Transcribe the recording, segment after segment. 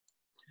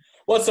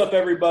What's up,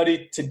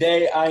 everybody?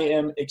 Today, I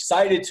am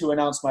excited to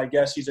announce my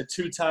guest. He's a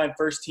two-time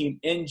first-team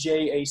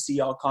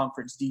NJAC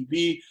All-Conference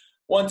DB,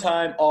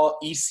 one-time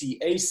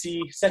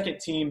All-ECAC,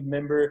 second-team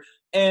member,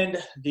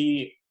 and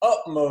the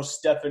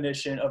utmost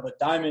definition of a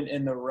diamond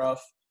in the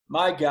rough.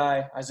 My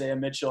guy, Isiah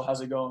Mitchell.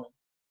 How's it going?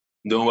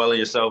 Doing well in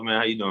yourself, man.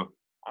 How you doing?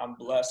 I'm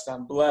blessed.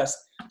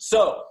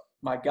 So,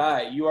 my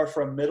guy, you are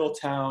from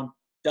Middletown,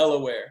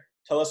 Delaware.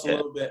 Tell us a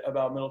little bit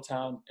about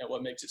Middletown and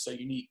what makes it so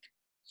unique.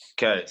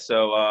 Okay,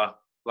 so a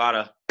lot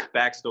of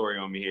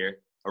backstory on me here.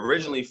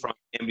 Originally from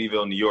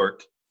Amityville, New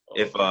York.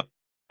 If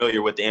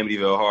familiar with the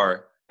Amityville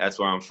horror, that's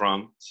where I'm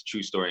from. It's a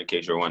true story in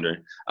case you're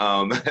wondering.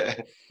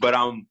 But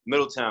I'm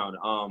Middletown.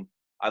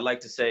 I'd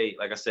like to say,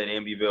 like I said,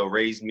 Amityville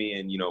raised me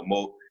and,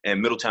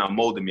 and Middletown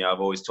molded me.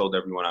 I've always told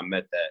everyone I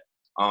met that.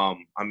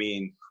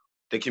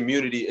 The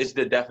community is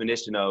the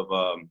definition of,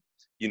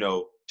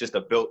 just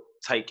a built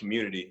tight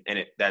community.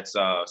 And that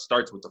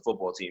starts with the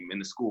football team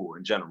and the school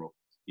in general,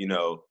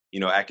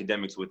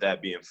 academics with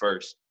that being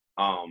first.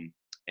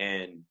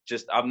 And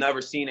just, I've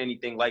never seen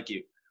anything like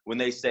it. When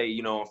they say,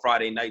 on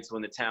Friday nights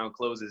when the town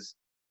closes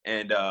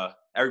and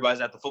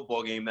everybody's at the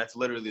football game, that's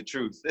literally the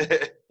truth.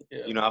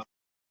 Yeah. I was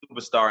a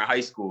superstar in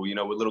high school,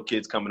 with little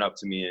kids coming up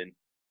to me. And,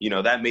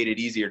 that made it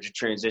easier to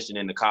transition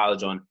into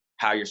college on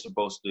how you're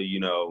supposed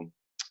to,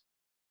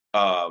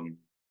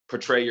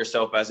 portray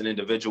yourself as an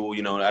individual,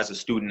 as a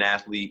student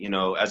athlete,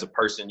 as a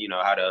person,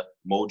 how to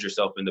mold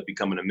yourself into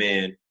becoming a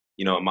man,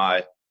 in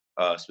my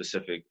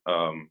specific,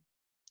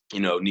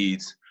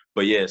 needs.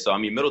 But yeah, so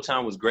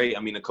Middletown was great.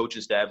 The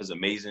coaching staff is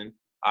amazing.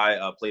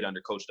 I played under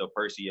Coach Del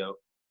Percio.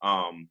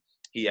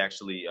 He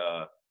actually,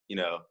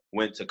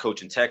 went to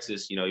coach in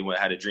Texas. He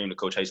had a dream to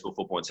coach high school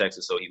football in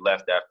Texas, so he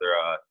left after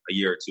a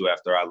year or two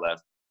after I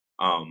left.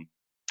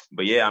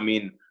 But yeah,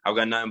 I've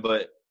got nothing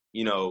but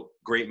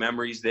great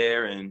memories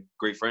there and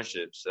great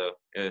friendships. So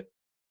yeah.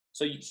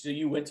 So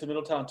you went to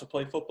Middletown to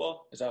play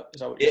football? Is that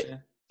what you're saying?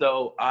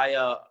 So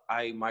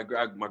my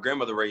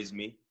grandmother raised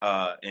me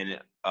in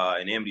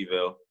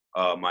Amityville.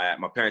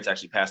 My parents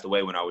actually passed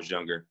away when I was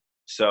younger.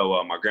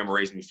 So my grandma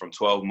raised me from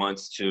 12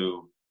 months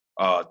to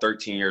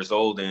 13 years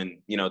old. And,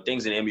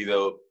 things in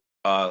Amityville,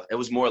 it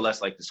was more or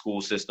less like the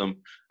school system.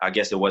 I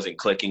guess it wasn't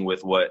clicking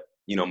with what,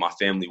 my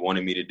family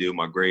wanted me to do.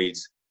 My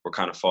grades were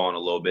kind of falling a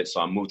little bit.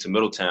 So I moved to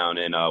Middletown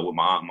and with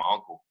my aunt and my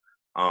uncle.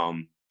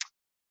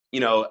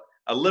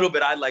 A little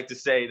bit, I'd like to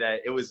say that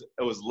it was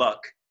luck,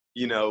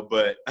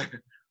 but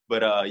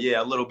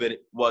yeah, a little bit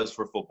it was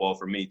for football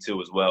for me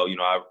too as well.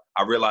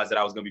 I realized that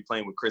I was going to be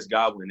playing with Chris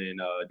Godwin and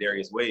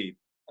Darius Wade,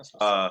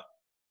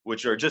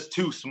 which are just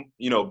two,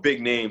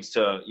 big names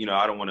to,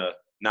 I don't want to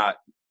not,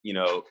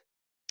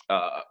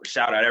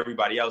 shout out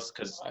everybody else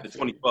because the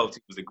 2012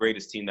 team was the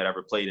greatest team that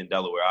ever played in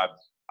Delaware.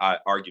 I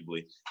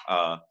arguably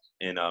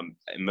in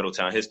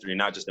Middletown history,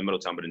 not just in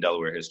Middletown, but in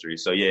Delaware history.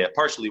 So yeah,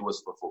 partially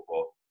was for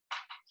football.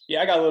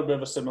 Yeah, I got a little bit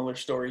of a similar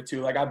story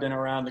too. Like I've been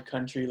around the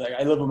country. Like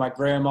I lived with my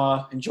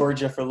grandma in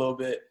Georgia for a little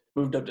bit,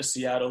 moved up to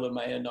Seattle with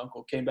my aunt and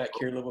uncle, came back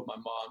here, lived with my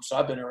mom. So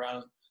I've been around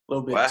a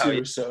little bit too.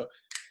 Yeah. So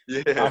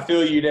yeah. I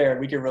feel you there.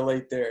 We can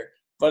relate there.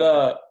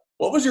 But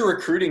what was your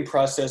recruiting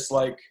process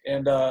like?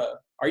 And are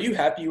you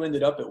happy you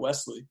ended up at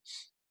Wesley?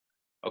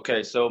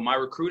 Okay, so my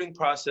recruiting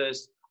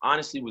process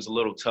honestly was a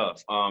little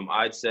tough.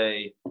 I'd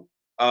say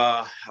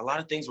a lot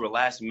of things were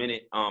last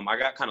minute. I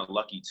got kind of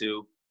lucky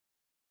too.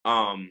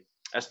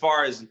 As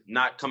far as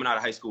not coming out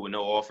of high school with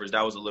no offers,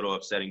 that was a little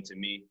upsetting to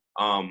me.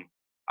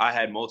 I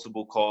had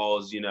multiple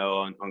calls,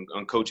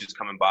 on coaches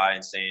coming by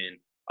and saying,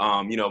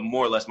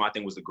 more or less my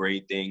thing was the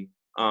grade thing.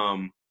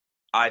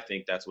 I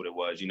think that's what it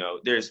was.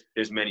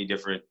 There's many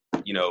different,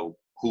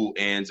 who,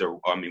 ands, or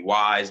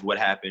whys, what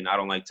happened. I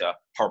don't like to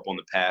harp on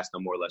the past. I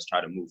more or less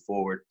try to move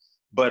forward.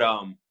 But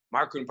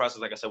my recruiting process,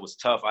 like I said, was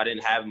tough. I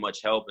didn't have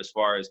much help as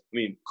far as,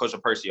 Coach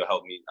Percio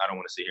helped me. I don't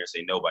want to sit here and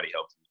say nobody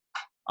helped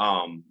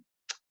me.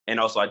 And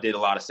also I did a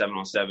lot of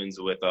 7-on-7s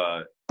with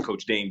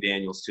Coach Dame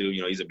Daniels too.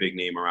 He's a big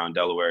name around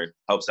Delaware,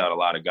 helps out a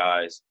lot of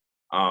guys.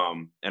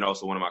 And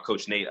also one of my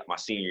Coach Nate, my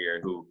senior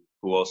year, who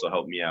also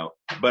helped me out.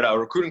 But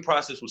recruiting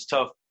process was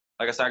tough.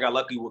 Like I said, I got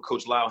lucky with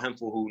Coach Lyle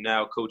Hempel, who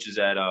now coaches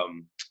at,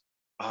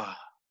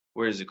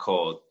 where is it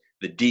called?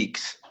 The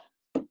Deeks.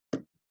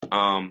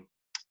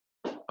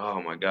 Oh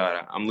my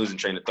God, I'm losing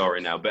train of thought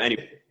right now. But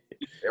anyway,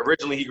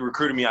 originally he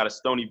recruited me out of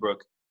Stony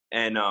Brook,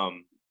 and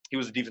he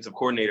was a defensive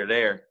coordinator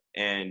there.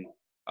 And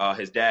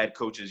his dad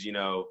coaches,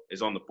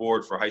 is on the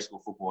board for high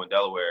school football in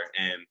Delaware.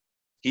 And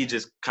he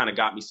just kind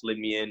of slid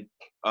me in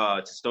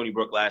to Stony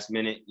Brook last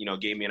minute,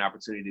 gave me an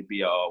opportunity to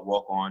be a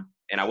walk-on.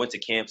 And I went to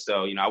camp,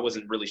 so, I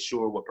wasn't really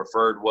sure what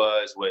preferred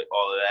was with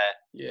all of that.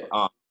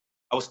 Yeah.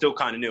 I was still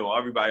kind of new.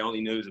 Everybody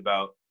only knows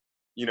about,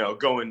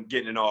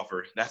 getting an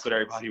offer. That's what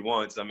everybody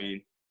wants.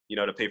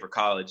 To pay for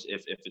college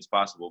if it's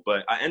possible.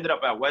 But I ended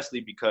up at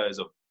Wesley because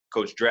of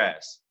Coach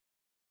Drass,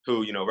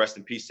 who, rest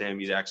in peace to him.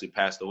 He's actually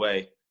passed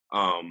away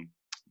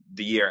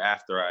the year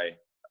after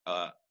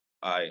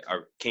I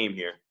came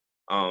here.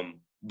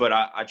 But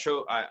I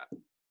chose,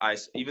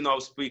 even though I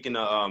was speaking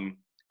to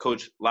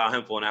Coach Lyle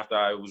Hempel, and after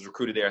I was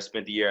recruited there, I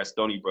spent the year at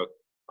Stony Brook.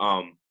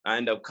 I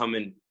ended up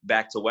coming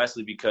back to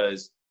Wesley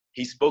because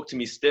he spoke to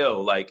me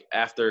still. Like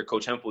after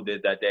Coach Hempel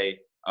did that day,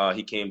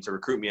 he came to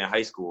recruit me in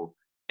high school,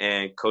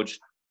 and Coach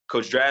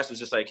Drass was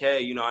just like,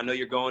 hey, I know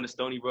you're going to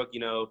Stony Brook.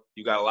 You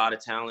got a lot of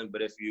talent,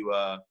 but if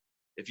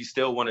you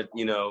still want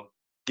to,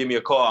 give me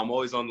a call. I'm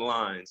always on the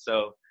line.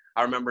 So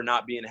I remember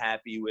not being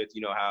happy with,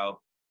 how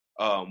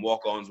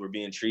walk-ons were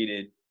being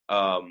treated.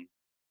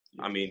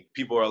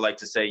 People are like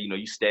to say,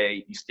 you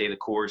stay the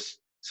course.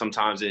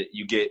 Sometimes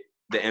you get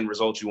the end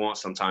result you want.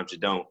 Sometimes you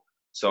don't.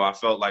 So I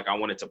felt like I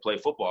wanted to play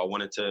football. I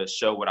wanted to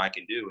show what I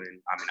can do. And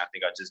I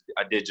think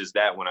I did just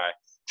that when I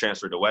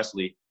transferred to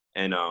Wesley,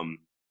 and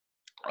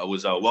I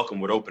was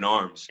welcomed with open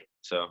arms.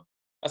 So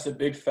that's a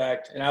big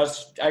fact. And I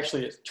was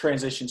actually, it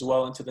transitions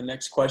well into the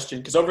next question,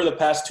 because over the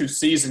past 2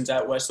 seasons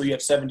at Wesley, you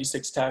have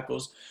 76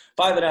 tackles,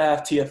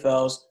 5.5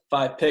 TFLs,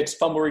 5 picks,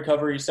 fumble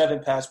recovery, 7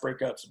 pass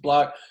breakups,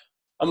 block,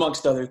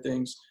 amongst other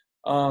things.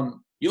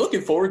 You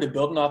looking forward to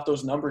building off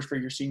those numbers for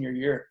your senior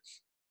year?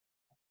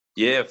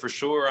 Yeah, for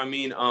sure.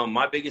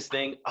 My biggest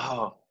thing,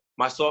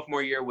 my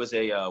sophomore year was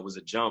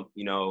a jump,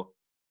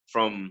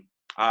 from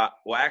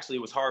actually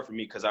it was hard for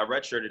me because I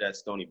redshirted at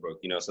Stony Brook,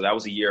 so that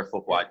was a year of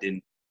football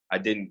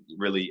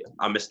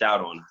I missed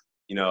out on,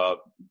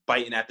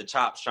 biting at the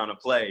chops trying to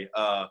play.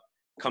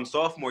 Come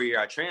sophomore year,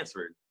 I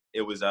transferred.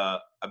 It was I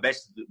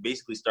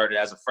basically started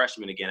as a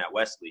freshman again at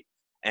Wesley,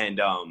 and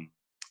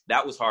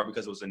that was hard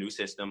because it was a new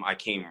system. I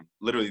came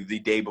literally the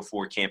day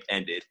before camp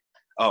ended,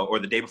 or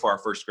the day before our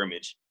first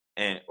scrimmage.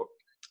 And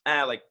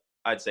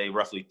I'd say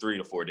roughly 3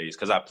 to 4 days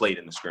because I played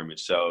in the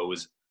scrimmage. So it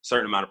was a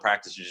certain amount of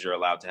practices you're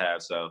allowed to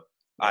have. So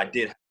I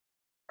did have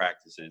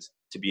practices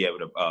to be able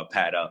to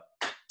pad up.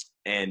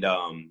 And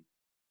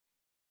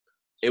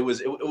it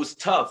was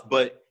tough,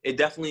 but it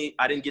definitely –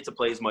 I didn't get to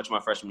play as much my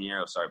freshman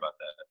year. Oh, sorry about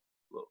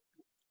that.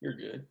 You're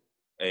good.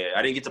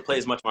 I didn't get to play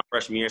as much my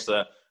freshman year.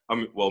 So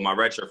my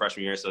redshirt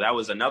freshman year. So that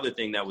was another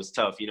thing that was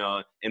tough,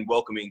 and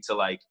welcoming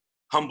to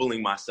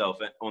humbling myself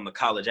on the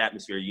college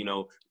atmosphere,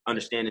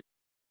 understanding,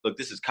 look,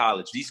 this is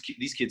college. These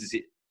kids,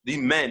 these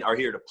men are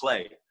here to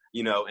play,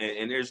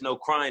 and there's no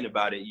crying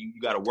about it. You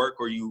got to work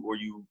or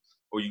you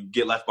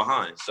get left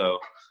behind. So,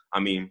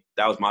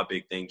 that was my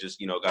big thing.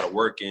 Just, got to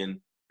work in,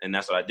 and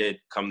that's what I did.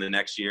 Come the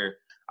next year,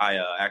 I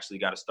actually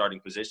got a starting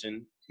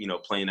position,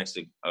 playing next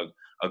to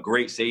a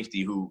great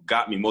safety who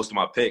got me most of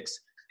my picks.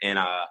 And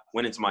I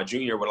went into my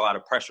junior with a lot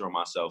of pressure on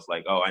myself.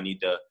 Like, oh, I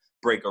need to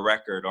break a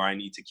record or I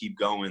need to keep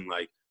going.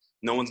 Like,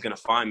 no one's going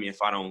to find me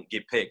if I don't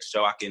get picks.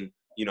 So I can,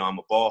 I'm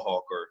a ball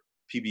hawk or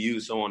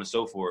PBU, so on and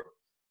so forth.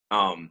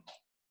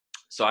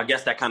 So I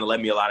guess that kind of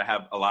led me to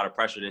have a lot of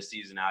pressure this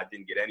season. I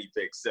didn't get any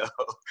picks, so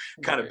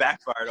kind of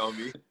backfired on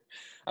me.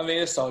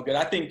 It's all good.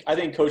 I think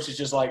coaches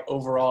just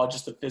overall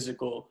just the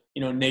physical,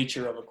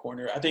 nature of a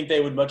corner. I think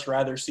they would much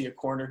rather see a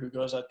corner who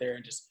goes out there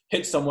and just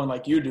hits someone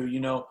like you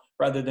do,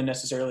 rather than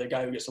necessarily a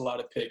guy who gets a lot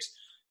of picks.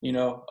 3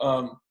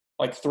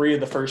 of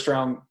the first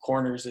round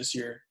corners this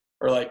year,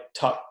 or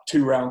top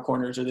 2 round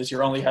corners of this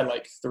year, only had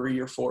 3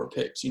 or 4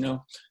 picks,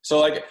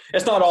 So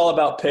it's not all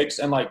about picks,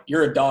 and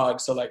you're a dog,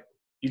 so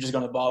you're just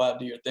gonna ball out,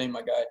 do your thing,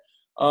 my guy.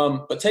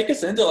 But take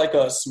us into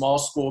a small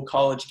school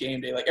college game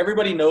day.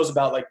 Everybody knows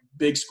about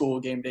big school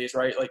game days,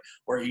 right?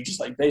 Where you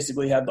just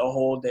basically have the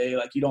whole day.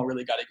 You don't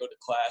really got to go to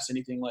class,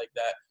 anything like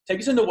that. Take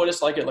us into what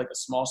it's like at a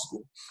small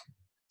school.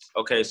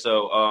 Okay,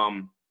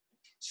 so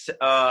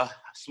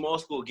small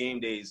school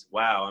game days.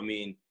 Wow,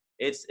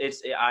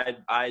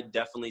 I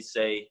definitely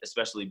say,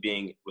 especially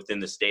being within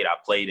the state I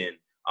played in,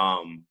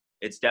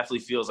 it definitely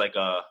feels like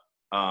a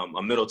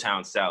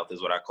Middletown South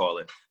is what I call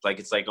it.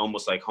 It's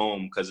almost like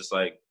home because it's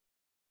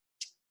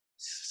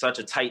such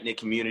a tight-knit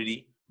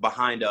community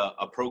behind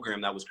a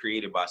program that was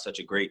created by such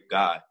a great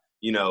guy.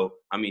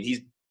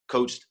 He's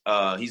coached,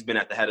 he's been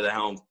at the head of the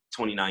helm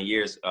 29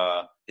 years.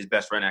 His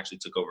best friend actually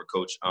took over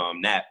Coach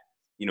Nat,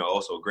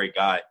 also a great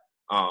guy.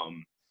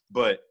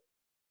 But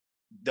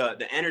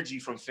the energy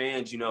from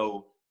fans,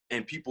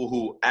 and people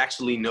who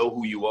actually know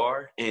who you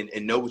are and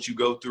know what you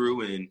go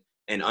through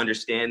and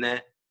understand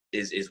that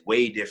is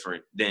way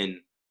different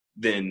than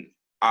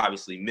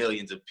obviously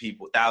millions of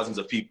people, thousands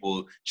of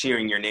people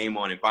cheering your name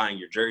on and buying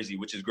your jersey,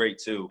 which is great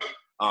too.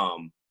 I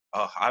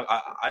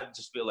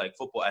just feel like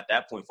football at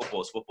that point,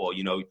 football is football.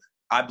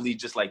 I bleed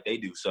just like they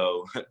do.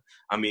 So,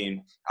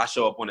 I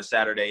show up on a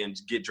Saturday and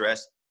get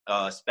dressed,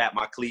 spat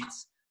my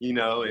cleats,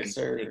 Yes,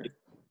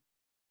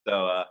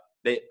 so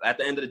they, at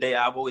the end of the day,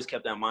 I've always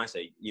kept that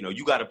mindset.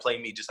 You got to play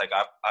me just like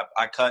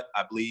I cut,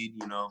 I bleed.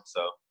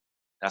 So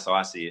that's how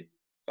I see it.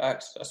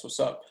 Facts. That's what's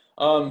up.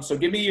 So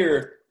give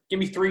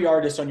me 3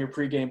 artists on your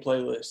pregame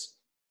playlist.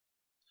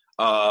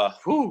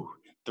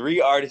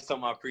 3 artists on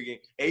my pregame.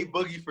 A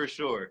Boogie for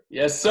sure.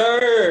 Yes,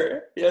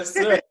 sir. Yes,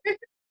 sir.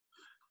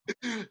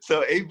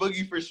 So A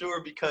Boogie for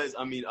sure because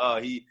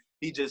he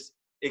just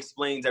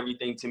explains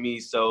everything to me.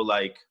 So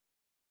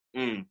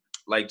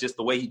just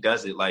the way he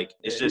does it,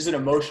 it's just he's an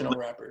emotional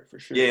rapper for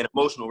sure. Yeah, an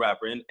emotional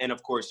rapper, and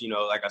of course,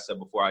 like I said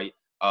before, I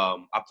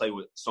play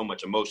with so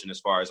much emotion as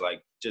far as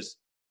just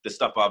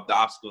the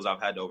obstacles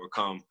I've had to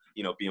overcome.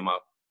 Being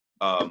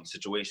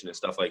situation and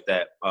stuff like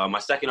that. My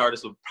second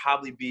artist would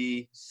probably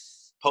be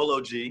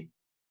Polo G.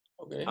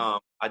 Okay.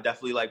 I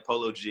definitely like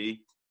Polo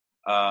G.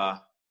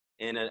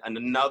 And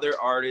another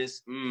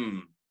artist,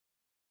 who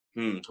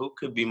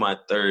could be my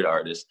third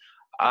artist?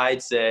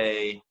 I'd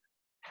say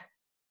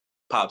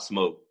Pop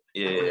Smoke.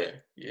 Yeah. Okay.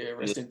 Yeah,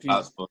 rest in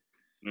Pop peace. Smoke.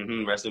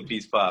 Rest in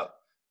peace, Pop.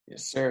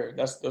 Yes, sir.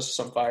 Those are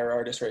some fire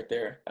artists right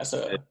there. That's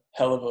a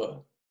hell of a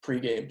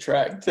pregame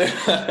track.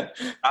 I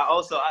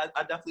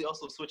definitely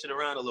also switch it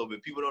around a little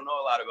bit. People don't know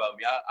a lot about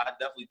me. I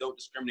definitely don't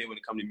discriminate when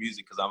it comes to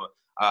music because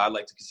I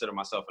like to consider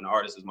myself an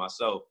artist as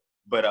myself.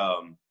 But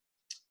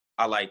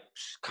I like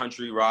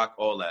country, rock,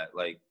 all that.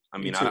 Like, I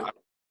mean, I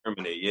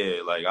discriminate.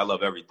 Yeah, like I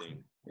love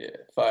everything. Yeah,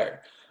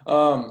 fire.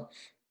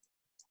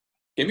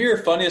 Give me your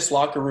funniest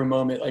locker room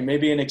moment, like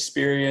maybe an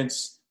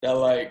experience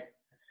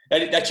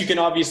that you can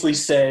obviously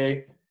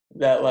say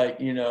that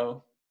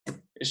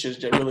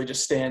it really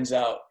just stands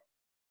out.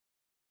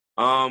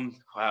 Wow.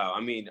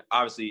 I mean,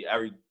 obviously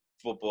every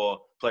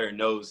football player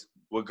knows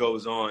what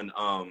goes on,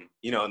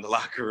 in the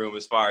locker room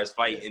as far as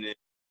fighting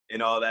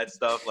and all that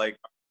stuff, like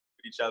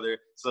each other.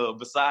 So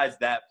besides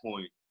that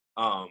point,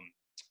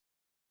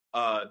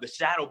 the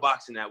shadow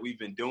boxing that we've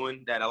been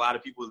doing, that a lot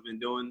of people have been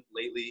doing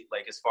lately,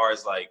 like as far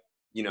as like,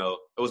 it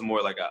was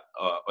more like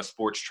a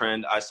sports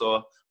trend I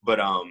saw. But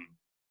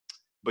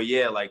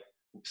yeah, like,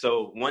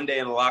 so one day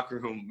in the locker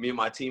room, me and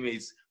my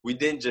teammates, we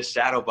didn't just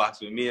shadow box,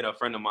 but me and a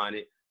friend of mine,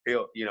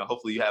 he'll,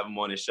 hopefully you have him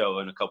on his show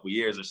in a couple of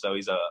years or so.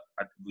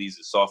 I believe he's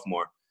a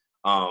sophomore.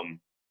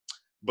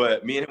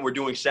 But me and him were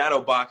doing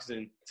shadow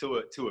boxing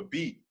to a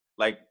beat.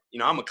 Like,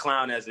 I'm a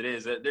clown as it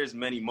is. There's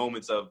many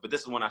moments but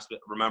this is one I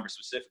remember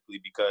specifically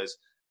because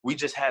we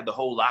just had the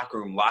whole locker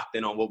room locked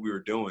in on what we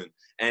were doing.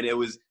 And it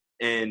was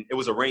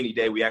a rainy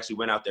day. We actually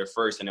went out there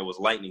first and it was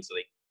lightning. So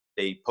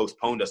they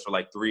postponed us for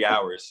like 3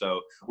 hours. So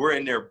we're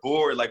in there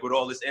bored, like with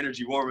all this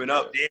energy warming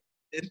up.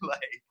 And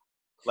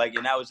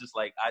and that was just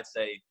like, I'd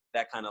say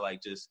that kind of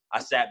like just, I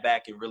sat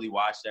back and really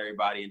watched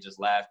everybody and just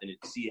laughed and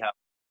see how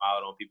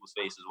smiled on people's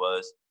faces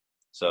was.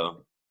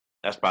 So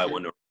that's probably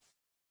one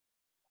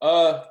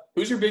of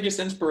who's your biggest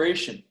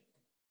inspiration?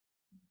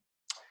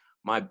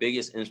 my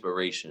biggest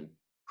inspiration.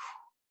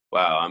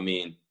 Wow. I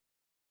mean,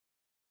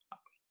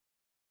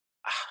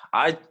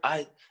 I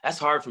that's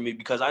hard for me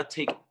because I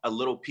take a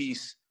little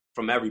piece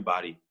from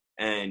everybody.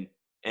 And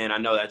I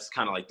know that's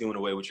kind of like doing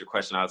away with your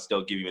question. I'll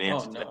still give you an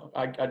answer. Oh,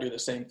 no. I do the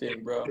same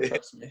thing, bro.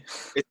 Trust me.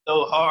 It's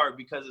so hard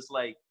because it's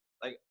like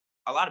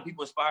a lot of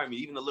people inspire me,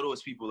 even the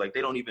littlest people, like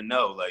they don't even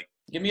know. Like,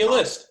 give me a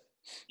list.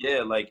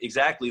 Yeah, like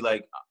exactly.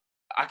 Like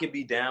I could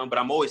be down, but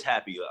I'm always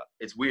happy.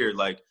 It's weird.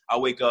 Like I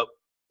wake up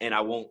and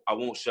I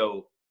won't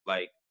show,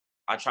 like,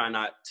 I try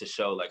not to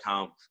show like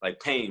how I'm like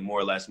pain more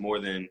or less more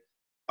than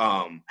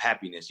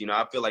happiness.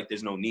 I feel like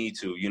there's no need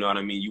to, you know what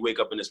I mean? You wake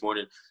up in the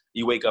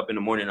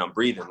morning and I'm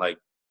breathing. Like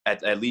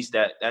at least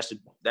that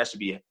should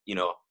be,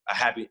 a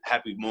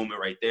happy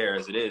moment right there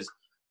as it is.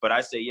 But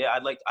I say, yeah,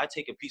 I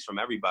take a piece from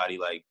everybody.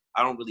 Like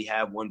I don't really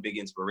have one big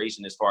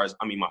inspiration as far as,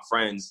 I mean, my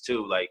friends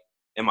too, like,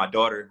 and my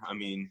daughter. I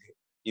mean,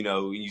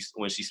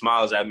 when she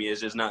smiles at me,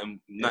 it's just nothing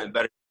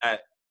better than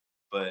that.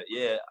 But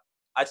yeah,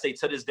 I'd say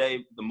to this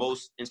day, the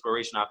most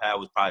inspiration I've had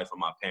was probably from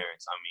my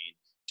parents. I mean,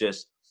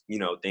 just,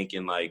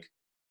 thinking like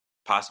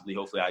possibly,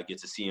 hopefully I get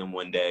to see them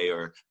one day,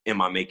 or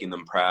am I making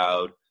them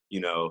proud?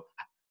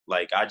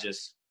 Like I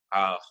just,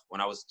 when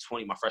I was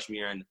 20, my freshman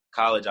year in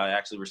college, I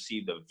actually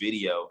received a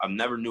video. I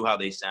never knew how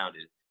they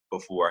sounded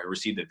before. I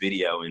received a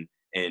video and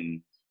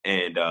it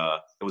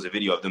was a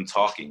video of them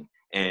talking.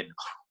 And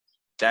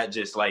that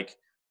just like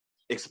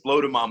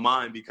exploded my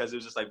mind because it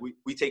was just like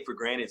we take for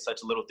granted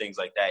such little things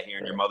like that,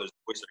 hearing your mother's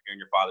voice or hearing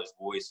your father's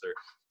voice or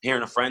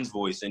hearing a friend's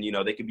voice, and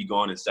they could be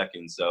gone in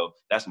seconds. So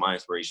that's my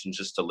inspiration,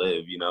 just to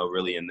live,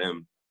 really in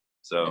them.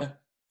 So yeah,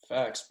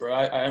 facts, bro.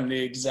 I am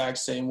the exact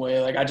same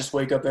way. Like I just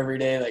wake up every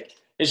day, like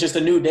it's just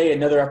a new day,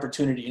 another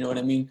opportunity. You know what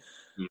I mean?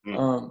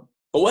 Mm-hmm.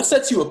 But what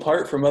sets you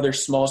apart from other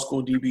small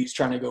school DBs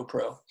trying to go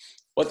pro?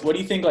 What do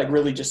you think like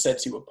really just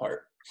sets you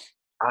apart?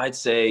 I'd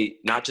say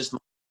not just my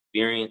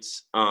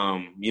experience.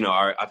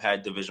 I've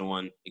had Division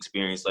I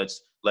experience.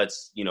 Let's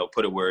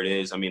put it where it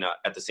is. I mean,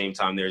 at the same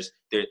time,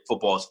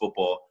 football is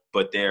football,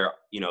 but they're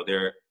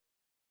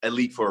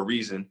elite for a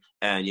reason,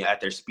 and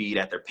at their speed,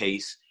 at their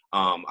pace.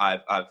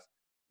 I've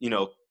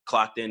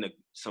clocked in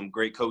some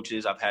great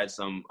coaches. I've had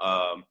some.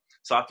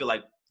 So I feel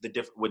like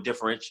what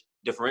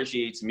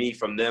differentiates me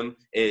from them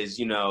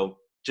is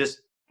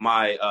just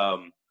my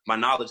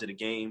knowledge of the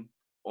game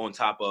on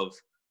top of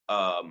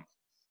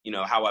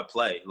how I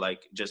play.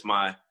 Like just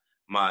I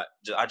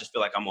just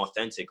feel like I'm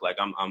authentic. Like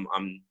I'm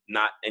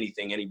not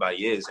anything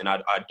anybody is, and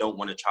I don't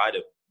want to try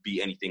to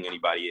be anything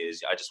anybody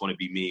is. I just want to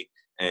be me,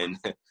 and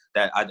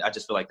that I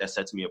just feel like that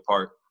sets me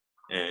apart.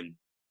 And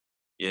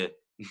yeah.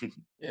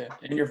 Yeah,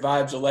 and your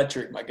vibe's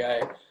electric, my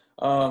guy.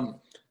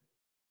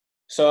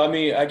 So, I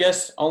mean, I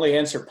guess only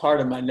answer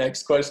part of my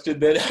next question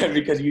then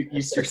because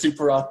you're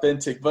super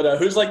authentic. But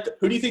who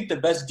do you think the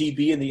best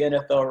DB in the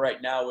NFL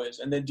right now is?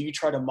 And then do you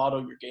try to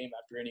model your game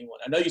after anyone?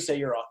 I know you say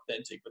you're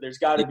authentic, but there's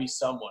got to be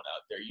someone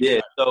out there you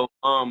Yeah.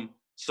 try.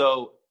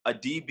 So a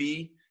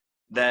DB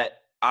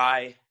that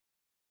I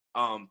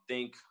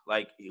think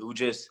like who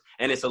just,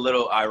 and it's a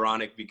little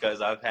ironic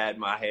because I've had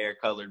my hair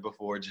colored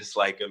before just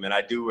like him, and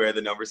I do wear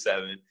the number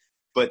 7.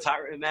 But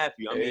Tyrann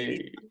Matthew, I mean, he's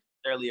Hey, not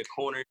necessarily a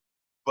corner,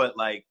 but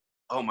like,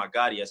 oh my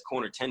God, he has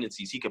corner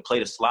tendencies. He could play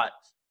the slot.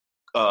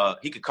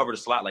 He could cover the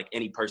slot like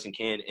any person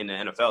can in the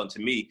NFL. And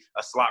to me,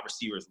 a slot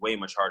receiver is way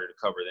much harder to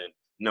cover than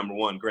number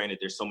 1. Granted,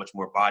 there's so much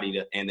more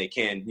body and they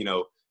can,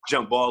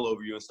 jump ball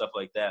over you and stuff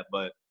like that.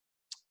 But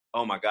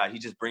oh my God, he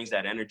just brings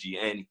that energy,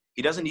 and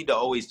he doesn't need to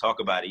always talk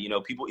about it.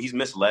 He's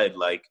misled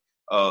like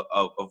of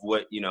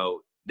what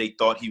they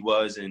thought he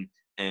was, and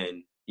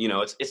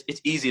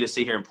it's easy to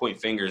sit here and point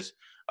fingers,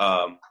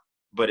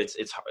 but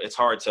it's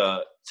hard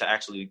to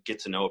actually get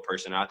to know a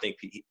person. And I think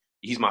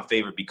he's my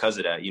favorite because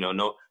of that.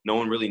 No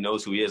one really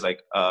knows who he is.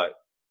 Like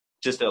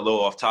just a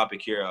little off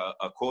topic here,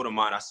 a quote of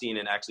mine I seen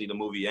in actually the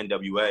movie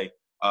NWA.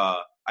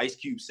 Ice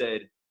Cube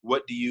said,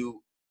 "What do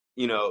you?"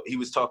 He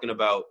was talking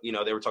about,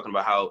 they were talking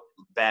about how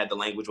bad the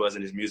language was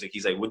in his music.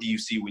 He's like, what do you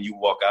see when you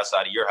walk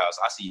outside of your house?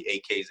 I see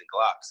AKs and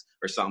Glocks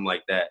or something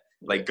like that,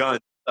 like guns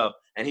and stuff.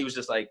 And he was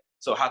just like,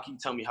 so how can you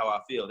tell me how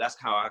I feel? That's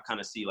how I kind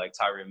of see like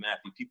Tyrann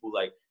Mathieu. People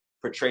like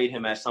portrayed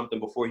him as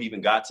something before he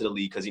even got to the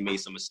league because he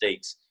made some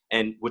mistakes,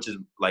 and which is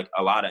like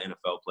a lot of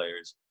NFL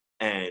players.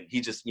 And he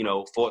just,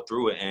 fought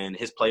through it, and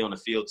his play on the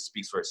field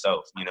speaks for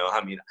itself. I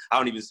mean, I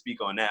don't even speak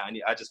on that.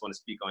 I just want to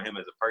speak on him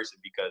as a person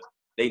because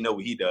they know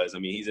what he does. I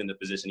mean, he's in the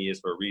position he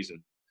is for a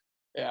reason.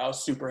 yeah, I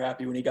was super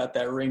happy when he got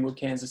that ring with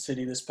Kansas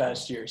City this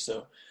past year.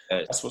 So Uh,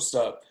 that's what's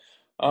up.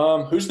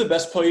 Who's the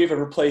best player you've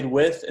ever played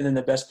with, and then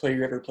the best player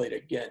you ever played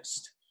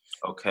against?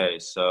 Okay,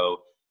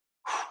 so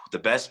the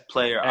best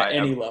player At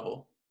any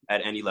level.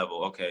 at any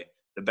level. Okay,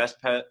 the best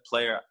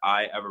player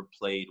I ever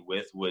played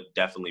with would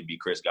definitely be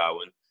Chris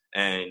Godwin,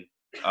 and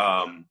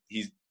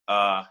he's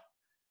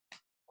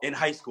in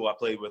high school. I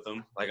played with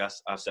him, like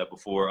I've said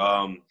before.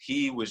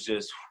 He was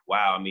just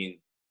wow. I mean,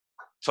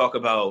 talk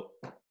about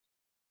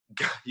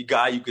a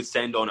guy you could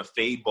send on a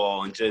fade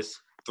ball and just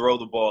throw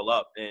the ball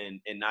up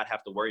and not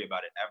have to worry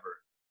about it ever.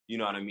 You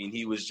know what I mean?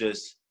 He was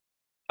just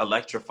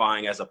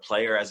electrifying as a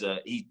player.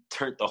 He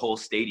turned the whole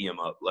stadium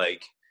up,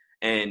 like,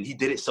 and he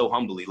did it so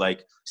humbly.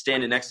 Like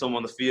standing next to him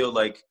on the field,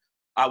 like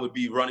I would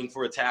be running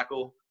for a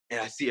tackle and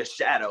I see a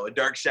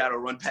dark shadow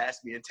run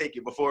past me and take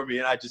it before me,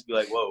 and I'd just be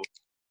like, whoa.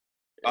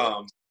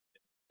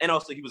 And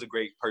also he was a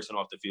great person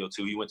off the field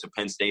too. He went to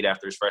Penn State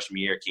after his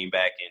freshman year, came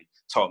back and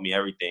taught me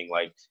everything.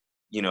 Like,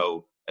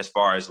 as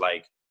far as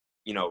like,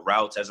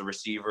 routes as a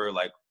receiver,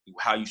 like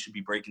how you should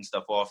be breaking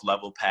stuff off,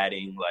 level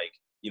padding, like,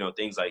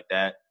 things like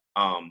that.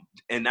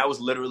 And that was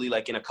literally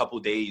like in a couple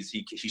days,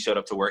 he showed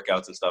up to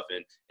workouts and stuff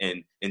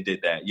and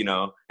did that,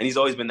 and he's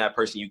always been that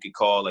person you could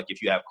call, like,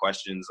 if you have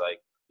questions, like,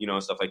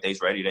 and stuff like that,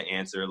 he's ready to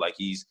answer. Like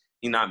he's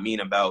not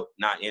mean about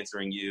not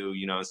answering you,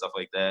 and stuff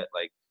like that.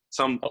 Like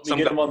some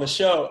Get him on the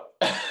show.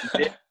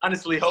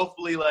 honestly,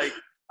 hopefully, like,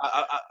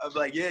 I'm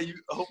like, yeah,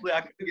 hopefully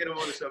I can get him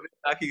on the show.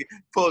 I can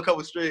pull a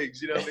couple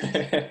strings,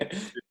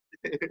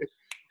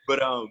 But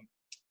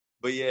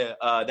yeah,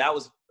 that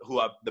was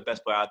the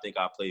best player I think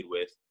I played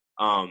with.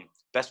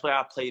 Best player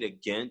I played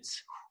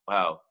against.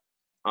 Wow.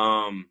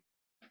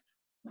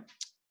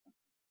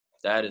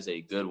 That is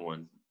a good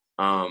one.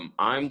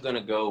 I'm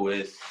gonna go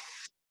with.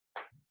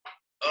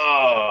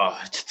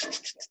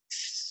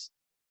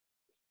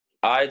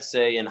 I'd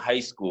say in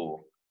high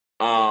school.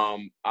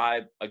 And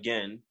I'd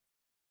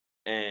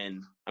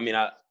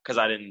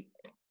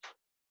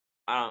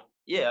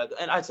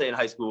say in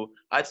high school,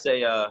 I'd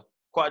say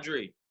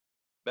Quadri.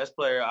 Best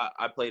player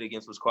I played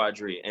against was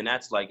Quadri, and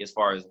that's like as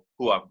far as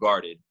who I've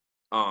guarded.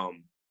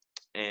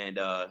 And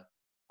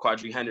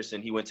Quadri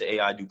Henderson, he went to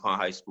AI DuPont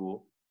High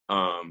School.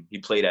 He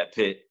played at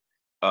Pitt.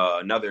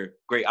 Another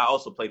great. I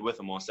also played with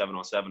him on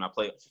 7-on-7. I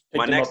played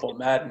my next up on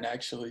Madden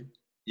actually.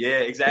 Yeah,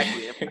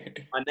 exactly.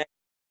 My next,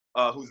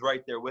 who's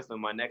right there with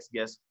him. My next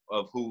guess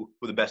of who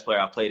the best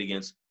player I played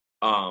against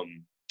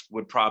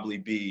would probably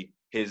be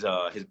his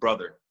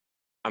brother.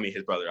 I mean,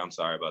 his brother. I'm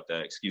sorry about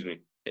that. Excuse me.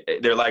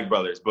 They're like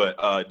brothers, but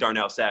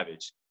Darnell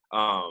Savage.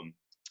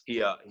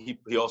 He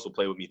also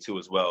played with me too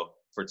as well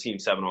for Team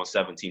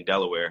 7-on-7, Team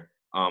Delaware.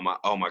 Oh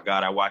my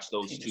God, I watched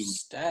those two.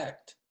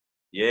 Stacked.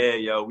 Yeah,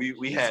 yo,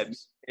 we had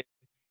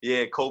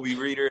Kobe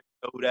Reeder,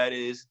 know who that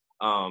is.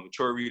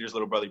 Troy Reeder's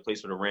little brother, he plays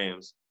for the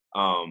Rams.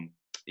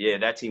 Yeah,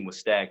 that team was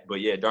stacked.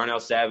 But yeah, Darnell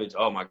Savage.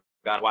 Oh my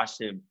God, I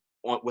watched him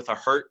with a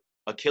hurt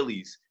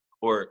Achilles,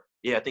 I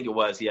think it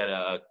was. He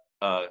had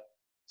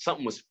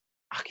something was.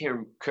 I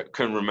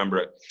couldn't remember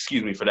it.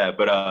 Excuse me for that.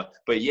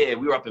 But yeah,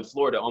 we were up in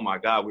Florida. Oh my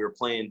God, we were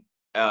playing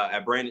in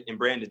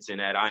Bradenton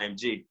at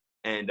IMG,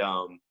 and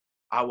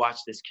I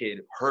watched this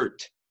kid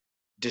hurt,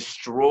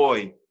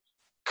 destroy.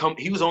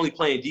 He was only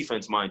playing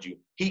defense, mind you.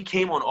 He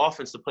came on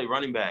offense to play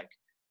running back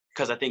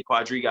because I think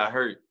Quadri got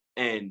hurt,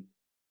 and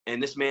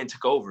and this man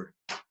took over.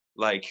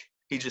 Like,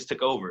 he just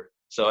took over.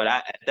 So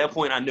at that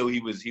point, I knew he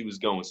was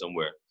going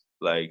somewhere.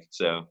 Like,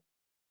 so.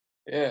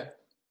 Yeah.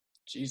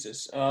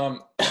 Jesus.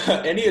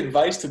 Any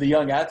advice to the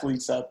young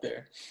athletes out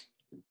there?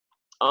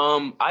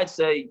 I'd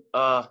say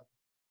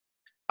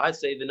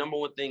the number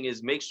one thing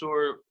is make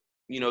sure,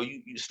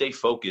 you stay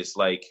focused.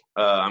 Like,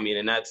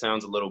 and that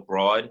sounds a little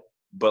broad,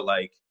 but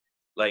like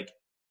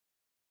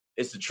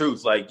it's the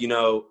truth. Like,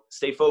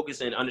 stay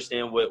focused and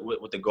understand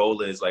what the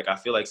goal is. Like, I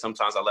feel like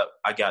sometimes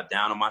I got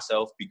down on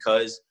myself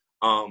because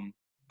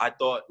I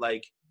thought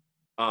like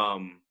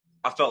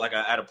I felt like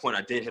at a point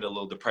I did hit a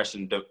little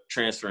depression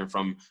transferring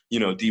from,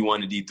 D1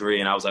 to D3.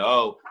 And I was like,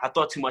 oh, I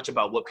thought too much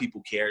about what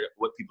people cared,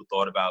 what people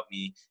thought about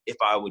me, if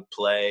I would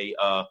play,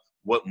 how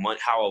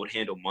I would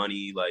handle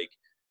money. Like,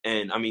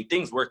 and I mean,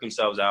 things work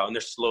themselves out, and they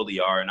slowly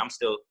are. And I'm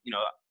still,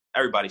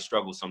 everybody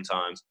struggles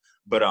sometimes.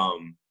 But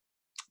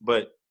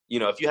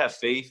if you have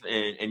faith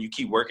and you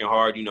keep working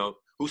hard,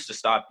 who's to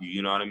stop you?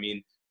 You know what I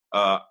mean?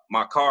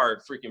 My car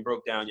freaking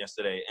broke down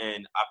yesterday,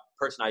 and a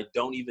person I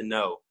don't even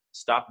know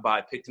stopped by,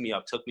 picked me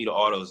up, took me to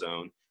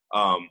AutoZone,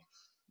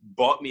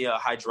 bought me a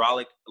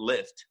hydraulic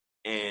lift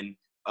and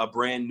a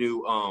brand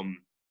new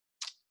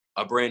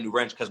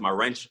wrench because my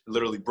wrench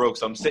literally broke.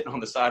 So I'm sitting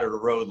on the side of the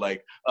road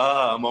like,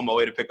 I'm on my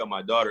way to pick up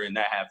my daughter, and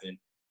that happened.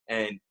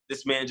 And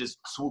this man just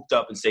swooped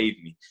up and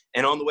saved me.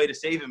 And on the way to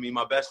saving me,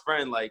 my best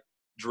friend like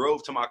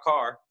drove to my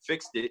car,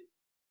 fixed it,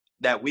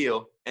 that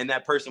wheel, and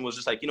that person was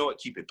just like, you know what,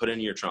 keep it, put it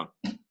in your trunk.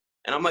 And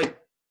I'm like,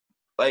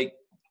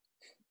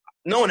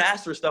 no one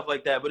asked for stuff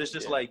like that, but it's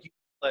just like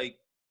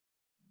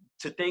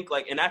to think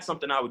like, and that's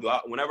something I would do.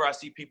 Whenever I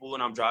see people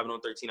when I'm driving on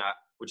 13,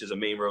 which is a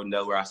main road in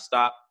Delaware, I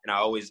stop and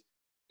I'll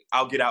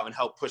get out and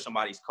help push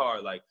somebody's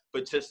car. Like,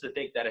 but just to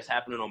think that it's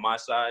happening on my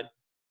side,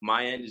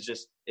 my end is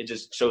it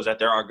just shows that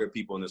there are good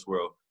people in this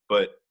world.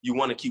 But you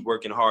want to keep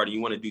working hard and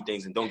you want to do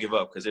things and don't give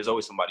up because there's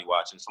always somebody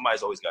watching.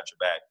 Somebody's always got your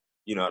back.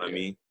 You know what I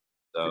mean?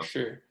 So. For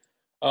sure.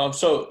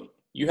 So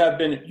you've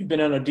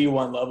been on a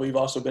D1 level. You've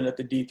also been at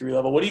the D3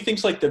 level. What do you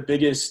think's like the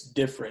biggest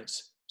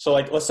difference? So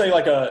like, let's say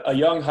like a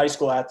young high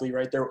school athlete,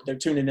 right? They're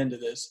tuning into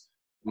this.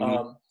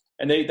 Mm-hmm.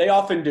 And they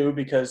often do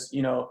because,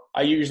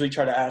 I usually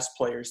try to ask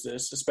players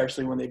this,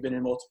 especially when they've been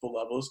in multiple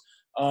levels.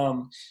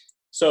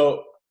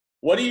 So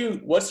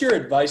what's your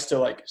advice to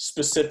like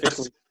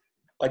specifically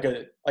like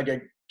a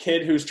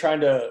kid who's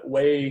trying to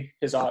weigh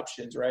his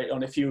options, right?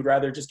 On if he would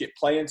rather just get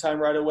playing time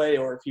right away,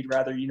 or if he'd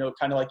rather,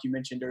 kind of like you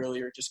mentioned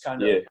earlier, just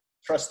kind of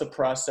trust the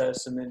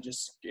process and then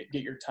just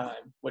get your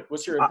time.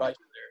 What's your advice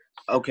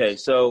there? Okay.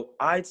 So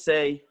I'd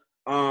say,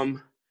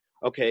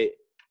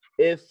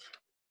 if,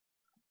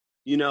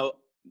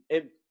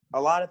 if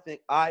a lot of things,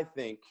 I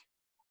think,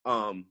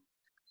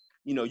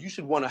 you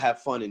should want to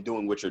have fun in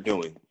doing what you're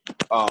doing.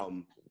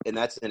 And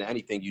that's in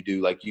anything you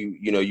do. Like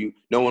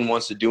no one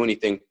wants to do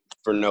anything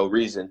for no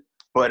reason,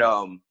 but,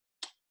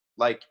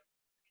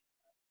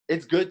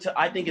 it's good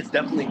I think it's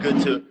definitely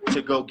good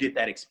to go get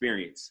that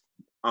experience,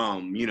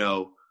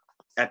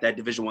 at that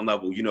Division I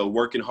level,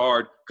 working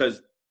hard.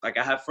 Cause like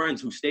I have friends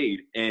who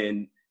stayed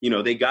and,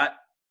 they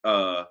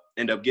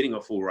end up getting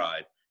a full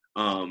ride.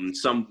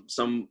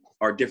 Some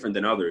are different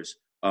than others.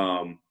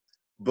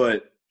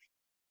 But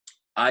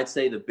I'd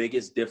say the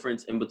biggest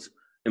difference in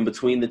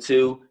between the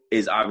two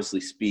is obviously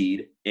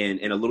speed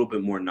and a little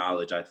bit more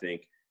knowledge, I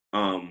think.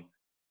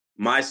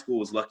 My school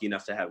was lucky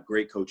enough to have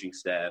great coaching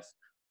staff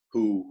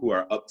who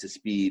are up to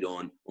speed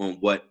on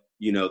what,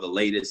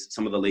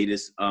 some of the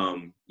latest,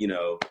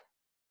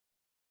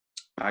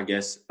 I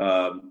guess,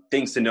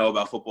 things to know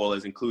about football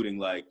is including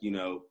like,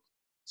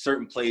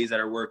 certain plays that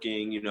are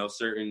working,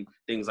 certain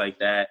things like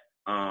that.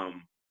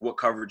 What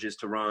coverages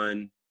to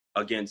run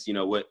against,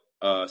 what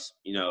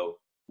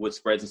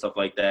spreads and stuff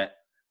like that.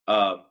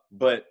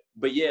 But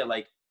yeah,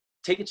 like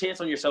take a chance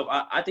on yourself.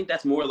 I think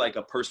that's more like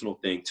a personal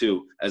thing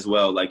too, as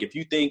well. Like if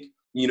you think,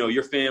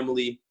 your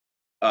family,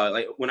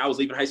 like when I was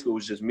leaving high school, it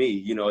was just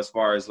me, as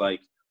far as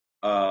like,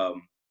 I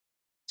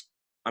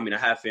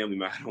have family,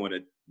 but I don't want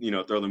to,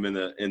 throw them in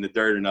the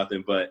dirt or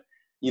nothing. But,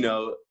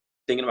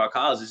 thinking about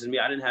college, this is me.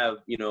 I didn't have,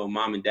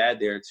 mom and dad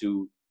there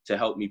to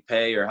help me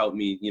pay or help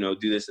me,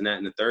 do this and that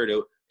and the third.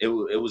 It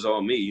was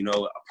all me,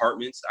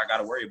 apartments. I got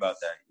to worry about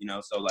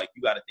that, so like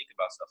you got to think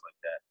about stuff like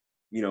that.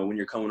 When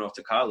you're coming off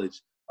to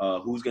college,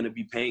 who's going to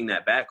be paying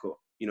that back?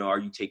 Are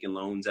you taking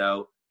loans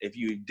out? If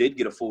you did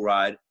get a full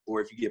ride or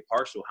if you get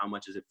partial, how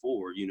much is it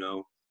for?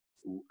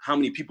 How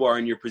many people are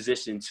in your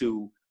position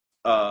to,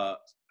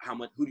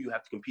 who do you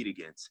have to compete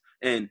against?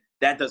 And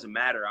that doesn't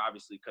matter,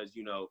 obviously, because,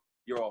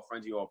 you're all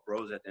friends, you're all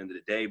bros at the end of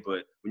the day.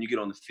 But when you get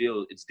on the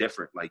field, it's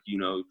different. Like,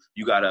 you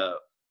got to,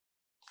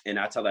 and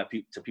I tell that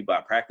to people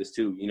I practice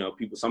too,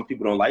 some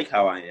people don't like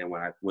how I am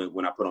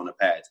when I put on the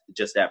pads,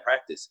 just that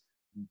practice,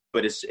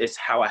 but it's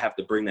how I have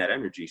to bring that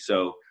energy.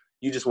 So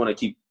you just want to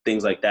keep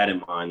things like that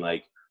in mind.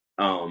 Like,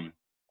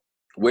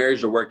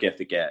 where's your work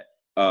ethic at?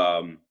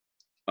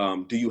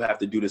 Do you have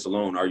to do this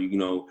alone? Are you,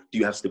 do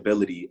you have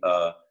stability?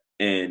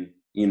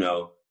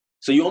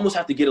 So you almost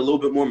have to get a little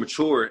bit more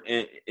mature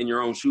in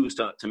your own shoes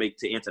to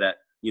answer that,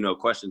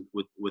 question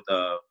with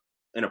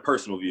in a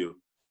personal view,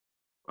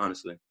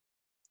 honestly.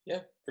 Yeah,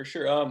 for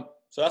sure.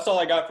 So that's all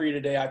I got for you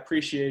today. I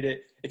appreciate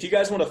it. If you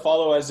guys want to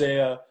follow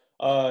Isaiah,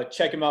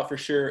 check him out for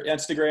sure.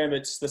 Instagram,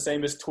 it's the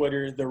same as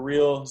Twitter, The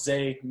Real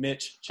Zay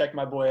Mitch. Check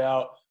my boy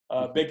out.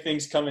 Big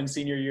things coming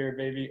senior year,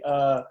 baby.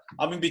 I'm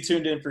going to be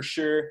tuned in for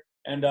sure.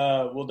 And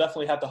we'll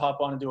definitely have to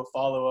hop on and do a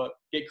follow-up.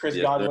 Get Chris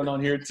Godwin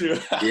on here too.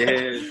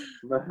 Yeah.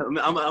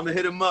 I'm going to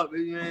hit him up,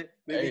 man.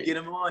 Maybe get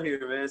him on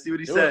here, man. See what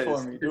he says.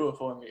 Do it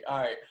for me. All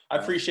right. I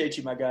appreciate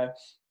you, my guy.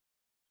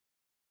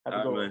 Have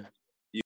a good one.